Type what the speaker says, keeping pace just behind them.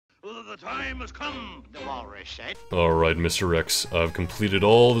The time has come, the walrus said. Alright, Mr. X, I've completed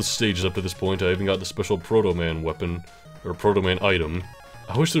all the stages up to this point. I even got the special Proto-Man weapon, or Proto-Man item.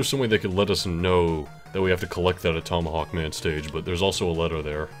 I wish there was some way they could let us know that we have to collect that at Tomahawk Man stage, but there's also a letter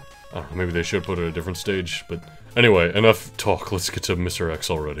there. I don't know, maybe they should put it at a different stage, but... Anyway, enough talk, let's get to Mr.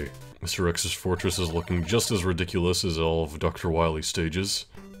 X already. Mr. X's fortress is looking just as ridiculous as all of Dr. Wily's stages.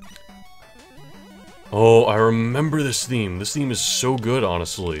 Oh, I remember this theme. This theme is so good,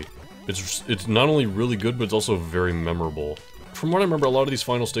 honestly. It's not only really good, but it's also very memorable. From what I remember, a lot of these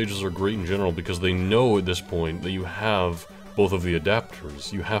final stages are great in general because they know at this point that you have both of the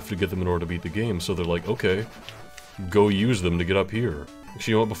adapters. You have to get them in order to beat the game, so they're like, okay, go use them to get up here.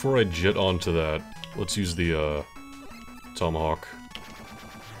 Actually, you know what, before I jet onto that, let's use the, Tomahawk.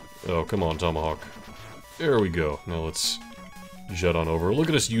 Oh, come on, Tomahawk. There we go. Now let's jet on over. Look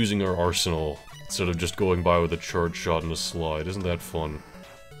at us using our arsenal instead of just going by with a charge shot and a slide. Isn't that fun?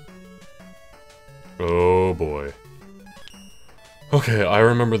 Oh boy. Okay, I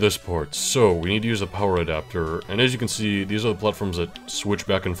remember this part. So, we need to use a power adapter, and as you can see, these are the platforms that switch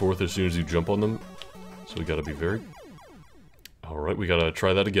back and forth as soon as you jump on them. So we gotta be very... Alright, we gotta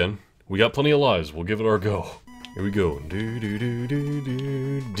try that again. We got plenty of lives, we'll give it our go. Here we go.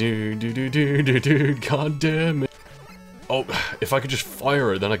 God damn it. Oh, if I could just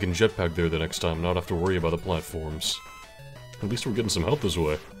fire it, then I can jetpack there the next time, not have to worry about the platforms. At least we're getting some help this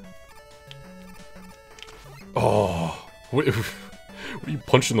way. Oh, what are you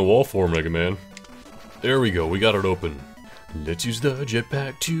punching the wall for, Mega Man? There we go, we got it open. Let's use the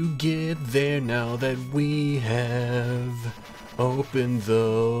jetpack to get there now that we have opened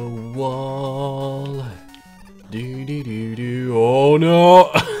the wall. Oh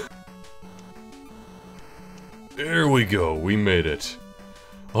no! There we go, we made it.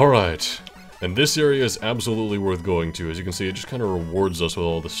 Alright, and this area is absolutely worth going to. As you can see, it just kind of rewards us with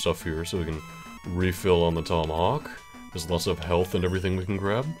all this stuff here, so we can refill on the Tomahawk. There's lots of health and everything we can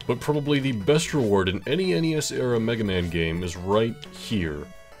grab. But probably the best reward in any NES-era Mega Man game is right here.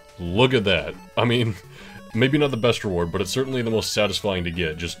 Look at that. I mean, maybe not the best reward, but it's certainly the most satisfying to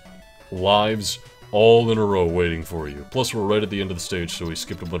get. Just lives all in a row waiting for you. Plus, we're right at the end of the stage, so we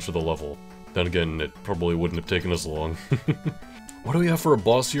skipped a bunch of the level. Then again, it probably wouldn't have taken us long. What do we have for a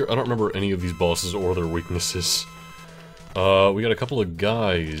boss here? I don't remember any of these bosses or their weaknesses. We got a couple of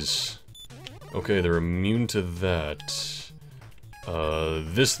guys. Okay, they're immune to that.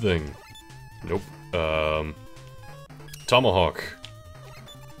 This thing. Nope. Tomahawk.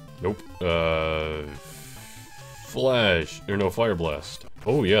 Nope. Flash. Or no, Fire Blast.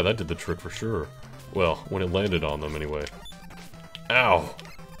 Oh yeah, that did the trick for sure. Well, when it landed on them anyway. Ow!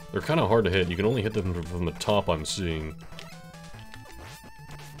 They're kind of hard to hit. You can only hit them from the top, I'm seeing.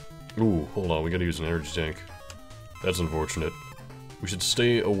 Ooh, hold on, we gotta use an energy tank. That's unfortunate. We should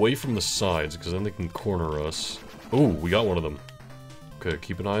stay away from the sides, because then they can corner us. Oh, we got one of them. Okay,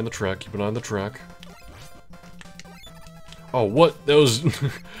 keep an eye on the track, keep an eye on the track. Oh, what? That was...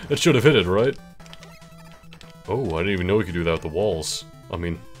 that should have hit it, right? Oh, I didn't even know we could do that with the walls. I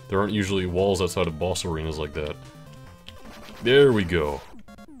mean, there aren't usually walls outside of boss arenas like that. There we go.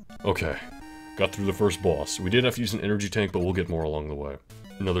 Okay. Got through the first boss. We did have to use an energy tank, but we'll get more along the way.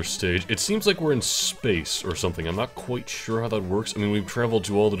 Another stage. It seems like we're in space or something. I'm not quite sure how that works. I mean, we've traveled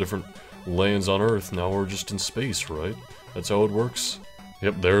to all the different lands on Earth. Now we're just in space, right? That's how it works?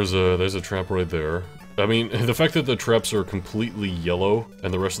 Yep, there's a trap right there. I mean, the fact that the traps are completely yellow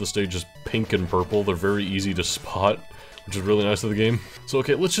and the rest of the stage is pink and purple, they're very easy to spot, which is really nice of the game. So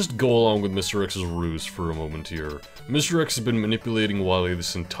okay, let's just go along with Mr. X's ruse for a moment here. Mr. X has been manipulating Wily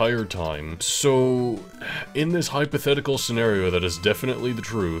this entire time, so in this hypothetical scenario that is definitely the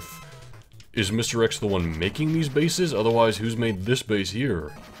truth, is Mr. X the one making these bases? Otherwise, who's made this base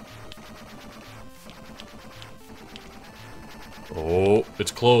here? Oh,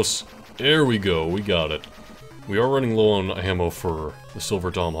 it's close. There we go, we got it. We are running low on ammo for the Silver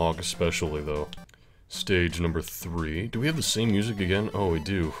Tomahawk especially, though. Stage number 3. Do we have the same music again? Oh, we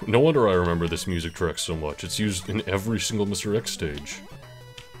do. No wonder I remember this music track so much. It's used in every single Mr. X stage.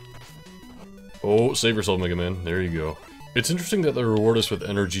 Oh, save yourself, Mega Man. There you go. It's interesting that they reward us with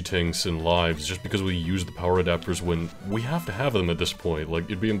energy tanks and lives just because we use the power adapters when we have to have them at this point. Like,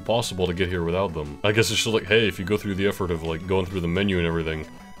 it'd be impossible to get here without them. I guess it's just like, hey, if you go through the effort of, like, going through the menu and everything,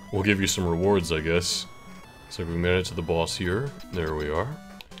 we'll give you some rewards, I guess. So we made it to the boss here. There we are.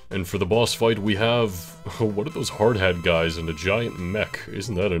 And for the boss fight, we have... what are those hard hat guys and a giant mech?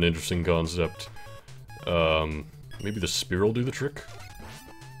 Isn't that an interesting concept? Maybe the spear will do the trick?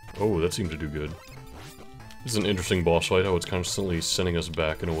 Oh, that seemed to do good. This is an interesting boss fight, how it's constantly sending us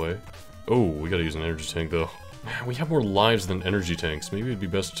back in a way. Oh, we gotta use an energy tank, though. We have more lives than energy tanks. Maybe it'd be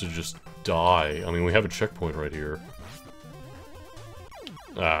best to just die. I mean, we have a checkpoint right here.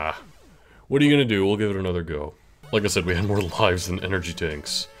 Ah. What are you gonna do? We'll give it another go. Like I said, we had more lives than energy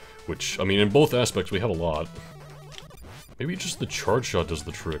tanks. Which, I mean, in both aspects, we have a lot. Maybe just the charge shot does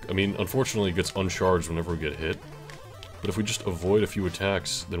the trick. I mean, unfortunately, it gets uncharged whenever we get hit. But if we just avoid a few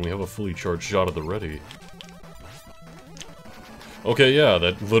attacks, then we have a fully charged shot at the ready. Okay, yeah,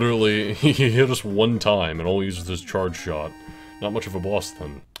 that literally, he hit us one time and only uses his charge shot. Not much of a boss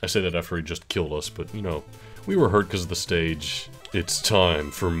then. I say that after he just killed us, but, you know, we were hurt because of the stage. It's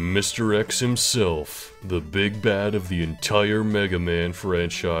time for Mr. X himself, the big bad of the entire Mega Man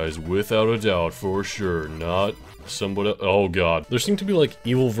franchise, without a doubt, for sure, not somebody. Oh god. There seem to be, like,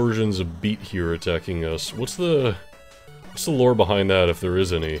 evil versions of Beat here attacking us. What's the lore behind that, if there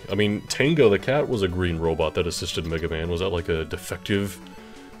is any? I mean, Tango the cat was a green robot that assisted Mega Man. Was that like a defective,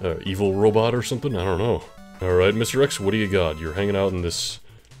 evil robot or something? I don't know. Alright, Mr. X, what do you got? You're hanging out in this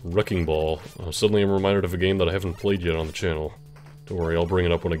wrecking ball. Suddenly I'm reminded of a game that I haven't played yet on the channel. Don't worry, I'll bring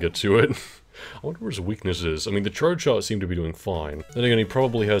it up when I get to it. I wonder where his weakness is. I mean, the charge shot seemed to be doing fine. Then again, he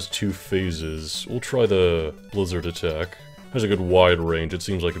probably has 2 phases. We'll try the Blizzard attack. Has a good wide range. It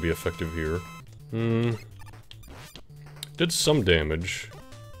seems like it'd be effective here. Did some damage.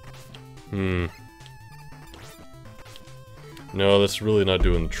 No, that's really not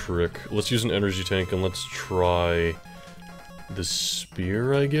doing the trick. Let's use an energy tank and let's try the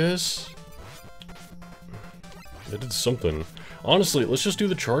spear, I guess? That did something. Honestly, let's just do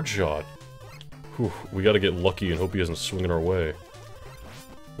the charge shot. Whew, we gotta get lucky and hope he doesn't swing it our way.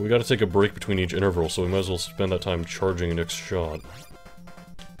 We gotta take a break between each interval, so we might as well spend that time charging the next shot.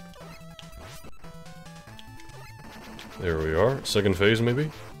 There we are. Second phase,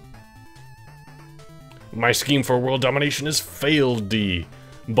 maybe? My scheme for world domination has failed, D.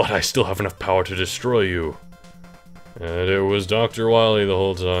 But I still have enough power to destroy you. And it was Dr. Wily the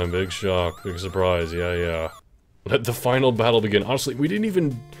whole time. Big shock. Big surprise. Yeah. Let the final battle begin. Honestly, we didn't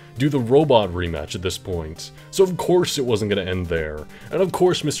even do the robot rematch at this point. So of course it wasn't going to end there. And of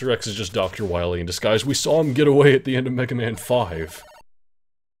course Mr. X is just Dr. Wily in disguise. We saw him get away at the end of Mega Man 5.